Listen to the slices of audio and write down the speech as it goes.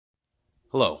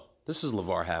Hello, this is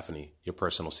LeVar Hafney, your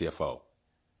personal CFO.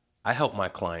 I help my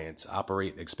clients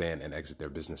operate, expand, and exit their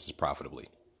businesses profitably.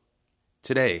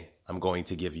 Today, I'm going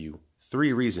to give you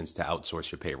 3 reasons to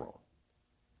outsource your payroll.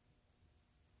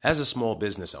 As a small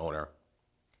business owner,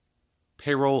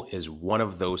 payroll is one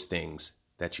of those things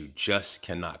that you just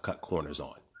cannot cut corners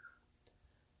on.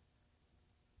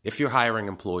 If you're hiring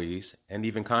employees and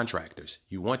even contractors,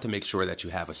 you want to make sure that you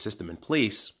have a system in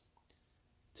place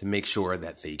to make sure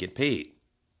that they get paid.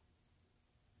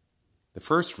 The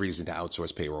first reason to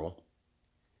outsource payroll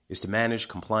is to manage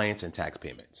compliance and tax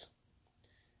payments.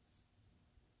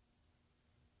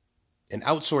 An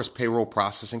outsourced payroll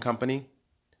processing company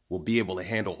will be able to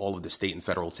handle all of the state and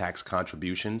federal tax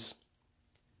contributions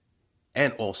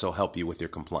and also help you with your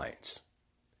compliance.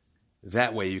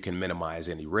 That way you can minimize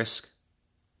any risk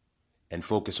and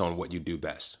focus on what you do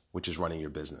best, which is running your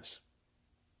business.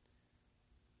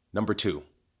 Number 2,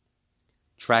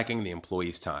 tracking the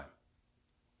employee's time.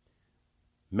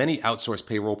 Many outsourced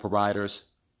payroll providers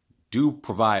do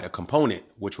provide a component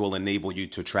which will enable you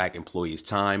to track employees'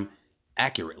 time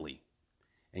accurately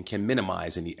and can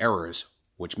minimize any errors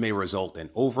which may result in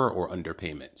over or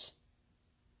underpayments.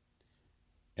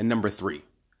 And number 3,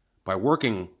 by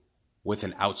working with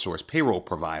an outsourced payroll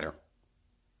provider,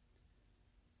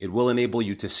 it will enable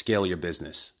you to scale your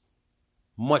business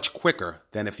much quicker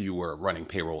than if you were running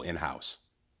payroll in-house.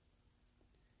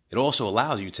 It also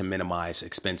allows you to minimize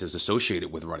expenses associated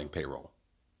with running payroll.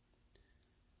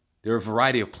 There are a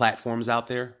variety of platforms out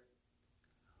there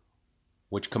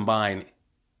which combine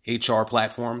HR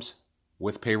platforms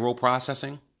with payroll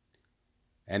processing,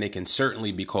 and it can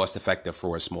certainly be cost effective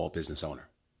for a small business owner.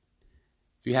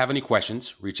 If you have any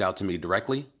questions, reach out to me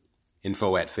directly,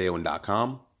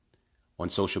 info@fayown.com, on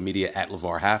social media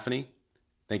 @LeVar Hafney.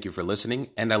 Thank you for listening,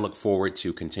 and I look forward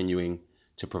to continuing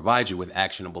to provide you with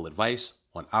actionable advice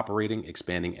on operating,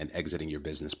 expanding, and exiting your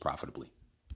business profitably.